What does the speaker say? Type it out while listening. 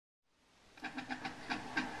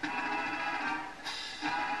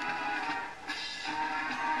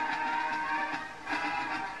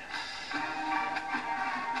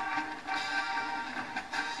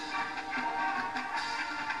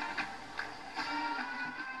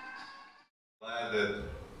glad that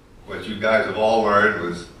what you guys have all learned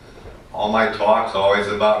was all my talks always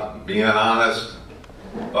about being honest,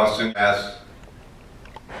 busting ass,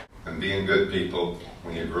 and being good people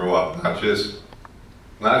when you grow up. Not just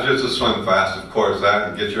to swim fast, of course, that,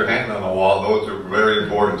 and get your hand on the wall, those are very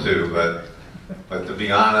important too, but to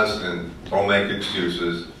be honest and don't make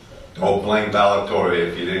excuses. Don't blame Ballatore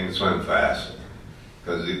if you didn't swim fast,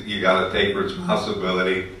 because you got to take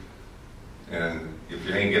responsibility, and if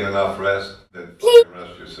you ain't getting enough rest, then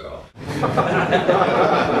rest yourself.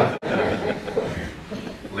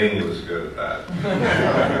 Lenny was good at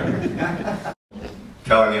that.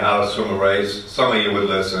 Telling you how to swim a race, some of you would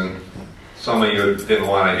listen, some of you didn't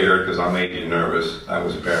want to hear it because I made you nervous. I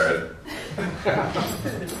was Barrett.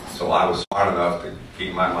 So I was smart enough to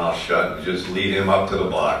keep my mouth shut and just lead him up to the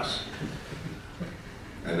blocks.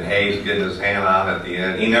 And Hayes getting his hand on at the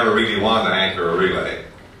end. He never really wanted to anchor a relay.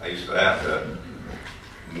 I used to have to.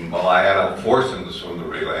 Well, I had to force him to swim the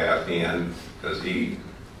relay at the end because he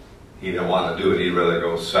didn't want to do it. He'd rather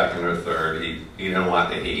go second or third. He didn't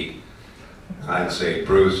want the heat. I'd say,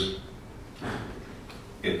 Bruce,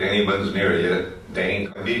 if anyone's near you, they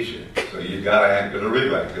ain't gonna beat you. So you've got to anchor the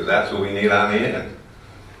relay because that's what we need on the end.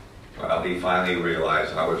 Well, he finally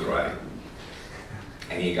realized I was right.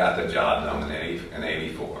 And he got the job done in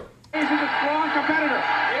 84. He's a strong competitor.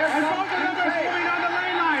 And both of them are swimming on the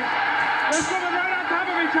lane line. They're swimming right on top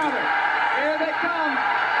of each other. Here they come.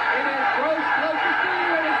 It is Gross close to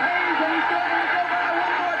steam, and it's Hayes, and he's still going to go by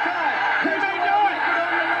one more time. He may do it.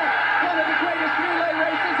 One of the greatest relay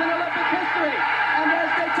races in Olympic history. And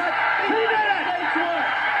as they touch, he did it. States won.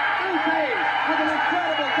 Bruce Hayes with an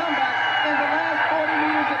incredible comeback in the last 40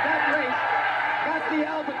 meters of that race. Got the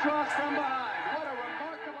albatross from behind. What a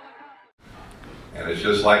remarkable accomplishment. And it's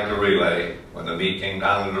just like the relay. When the meet came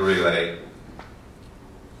down to the relay,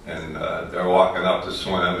 and they're walking up to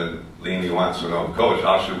swim, and Lenny wants to know, Coach,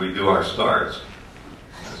 how should we do our starts?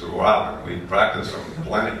 I said, wow, we practice them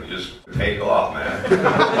plenty. Just take off, man.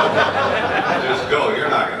 Just go. You're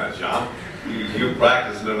not going to jump. You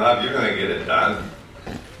practice it enough, you're going to get it done.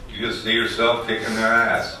 You just see yourself kicking their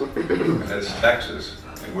ass. And it's Texas,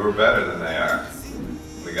 and we're better than they are.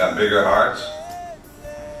 We got bigger hearts,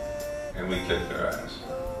 and we kicked their ass.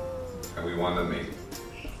 And we won the meet.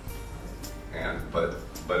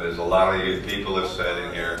 But as a lot of you people have said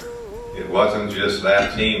in here, it wasn't just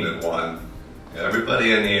that team that won.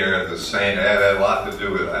 Everybody in here had had a lot to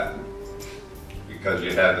do with that. Because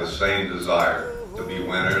you had the same desire to be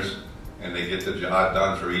winners and to get the job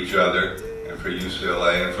done for each other and for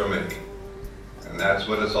UCLA and for me. And that's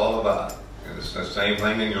what it's all about. And it's the same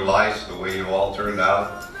thing in your lives, the way you all turned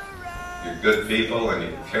out. You're good people and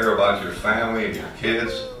you care about your family and your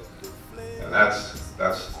kids. And that's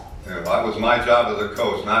that was my job as a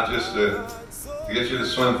coach, not just to get you to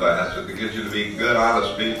swim fast, but to get you to be good,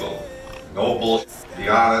 honest people. No bullshit, be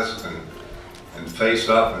honest and face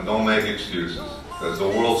up and don't make excuses. Because the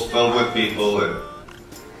world's filled with people that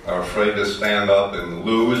are afraid to stand up and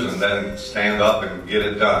lose and then stand up and get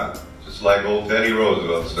it done. Just like old Teddy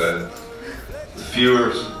Roosevelt said, the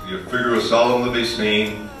fewer are seldom to be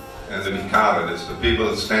seen and to be counted. It's the people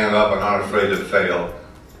that stand up and aren't afraid to fail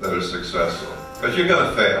that are successful. Because you're going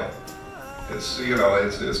to fail. It's going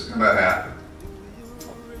to happen.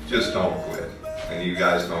 Just don't quit. And you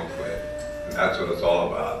guys don't quit. And that's what it's all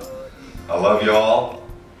about. I love you all.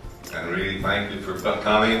 And really thank you for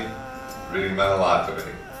coming. It really meant a lot to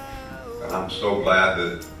me. And I'm so glad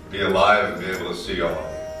to be alive and be able to see all of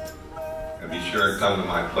you. And be sure to come to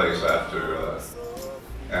my place afterwards.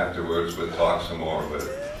 We'll talk some more. But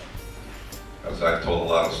as I told a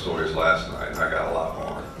lot of stories last night, and I got a lot more.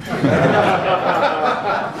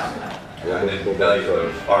 I didn't tell you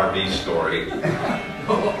the RV story.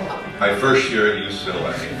 My first year at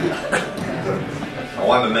UCLA, I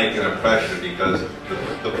wanted to make an impression because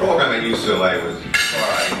the program at UCLA was all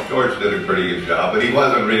right. George did a pretty good job, but he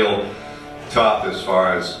wasn't real tough as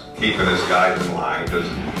far as keeping his guys in line because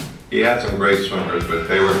he had some great swimmers, but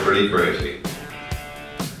they were pretty crazy.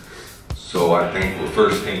 So I think the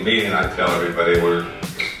first team meeting, I tell everybody we're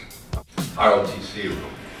ROTC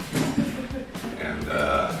room. And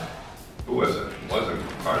who was it? It wasn't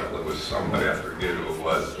Hartle, it was somebody, I forget who it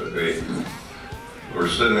was, but they were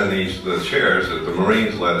sitting in the chairs that the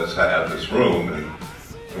Marines let us have this room, and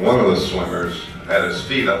one of the swimmers had his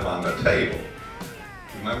feet up on the table.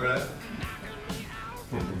 Remember that?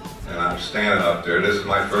 And I'm standing up there. This is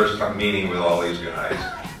my first time meeting with all these guys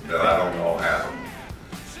that I don't know half of them.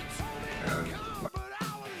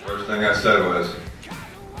 First thing I said was,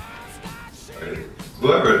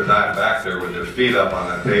 whoever died back there with their feet up on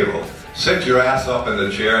the table, sit your ass up in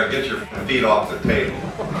the chair and get your feet off the table.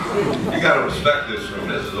 You got to respect this room.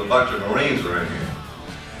 This is a bunch of Marines are in here.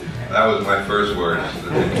 That was my first words.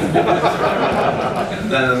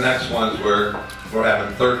 And then the next ones were, we're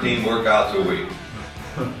having 13 workouts a week.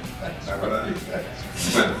 Remember that?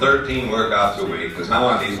 Went 13 workouts a week, because I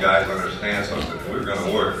want these guys to understand something. We're going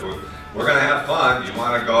to work. We're going to have fun. You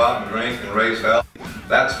want to go out and drink and raise hell?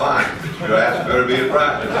 That's fine. Your ass better be at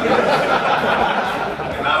practice.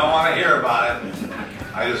 And I don't want to hear about it.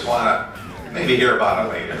 I just want to maybe hear about it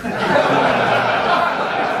later.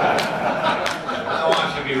 I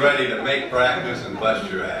want you to be ready to make practice and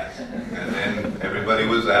bust your ass. And then everybody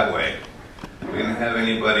was that way. We didn't have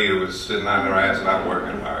anybody who was sitting on their ass not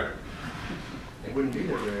working hard. They wouldn't be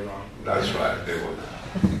there very long. That's right, they wouldn't.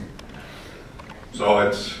 So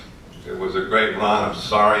it was a great run. I'm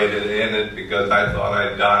sorry it ended because I thought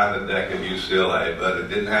I'd die on the deck at UCLA, but it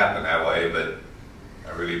didn't happen that way. But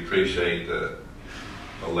I really appreciate the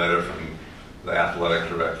letter from the athletic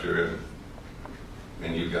director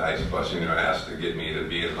and you guys busting your ass to get me to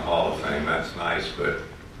be in the Hall of Fame. That's nice, but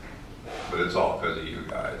it's all because of you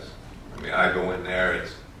guys. I mean, I go in there,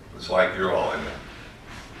 it's like you're all in there.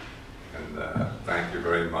 And thank you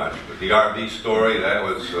very much. But the RV story, that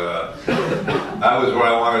was where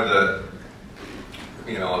I wanted to,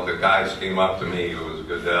 you know, the guys came up to me, it was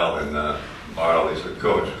Goodell and Bartle, they said,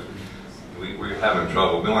 Coach, we're having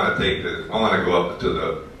trouble. I want to go up to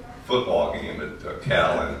the football game at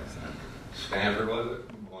Cal and Stanford, was it?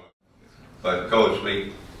 But Coach,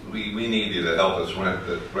 we need you to help us rent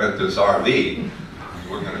this RV.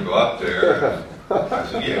 We're going to go up there. I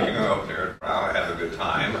said, yeah, you can go up there. I'll have a good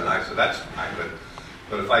time. And I said, that's fine,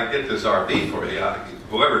 but if I get this RV for you,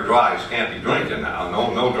 whoever drives can't be drinking now.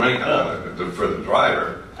 No drinking for the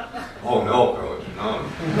driver. Oh, no, Coach, no.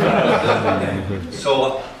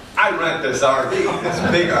 So I rent this RV, this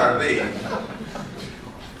big RV,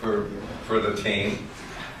 for the team.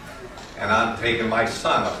 And I'm taking my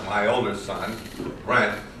son up, my older son,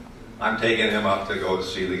 Brent. I'm taking him up to go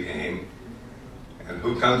see the game. And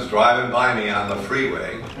who comes driving by me on the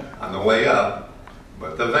freeway on the way up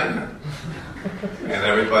but the van? And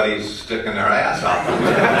everybody's sticking their ass out the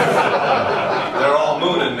window. They're all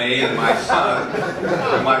mooning me, and my son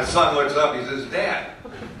looks up, he says, Dad,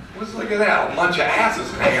 look at that, a bunch of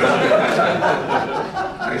asses hanging out there.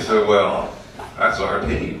 I said, well, that's our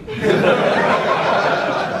team.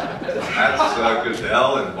 That's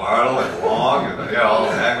Goodell and Bartle and Long, and they're all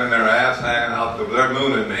hanging their ass, hanging out, they're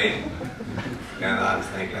mooning me. And I'm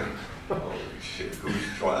thinking, holy shit, who's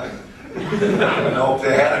driving? I don't know if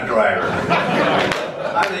they had a driver.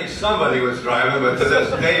 I think somebody was driving, but to this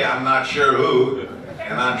day I'm not sure who.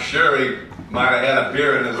 And I'm sure he might have had a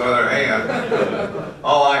beer in his other hand.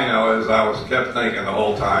 All I know is I kept thinking the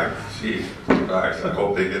whole time, geez, Christ, I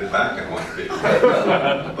hope they get back in one piece.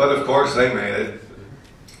 But of course they made it.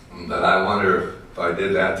 But I wonder if I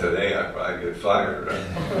did that today, I'd probably get fired, right?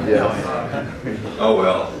 Yeah. Oh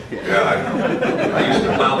well. Yeah, I used to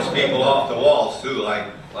bounce people off the walls too,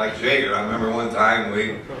 like Jaeger. I remember one time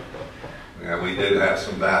we did have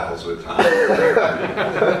some battles with Tom.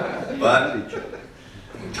 But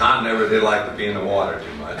Tom never did like to be in the water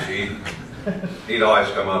too much. He'd always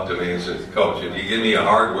come up to me and say, Coach, if you give me a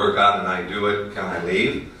hard workout and I do it, can I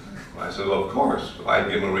leave? I said, well, of course. I'd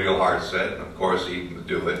give him a real hard set, and of course he'd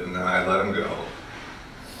do it, and then I'd let him go.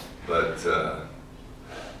 But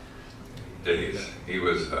he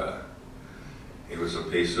was a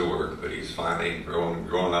piece of work, but he's finally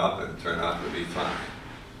grown up and turned out to be fine.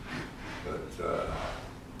 But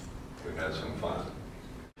we had some fun.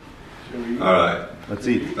 All right. Let's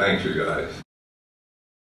eat. Thanks, you guys.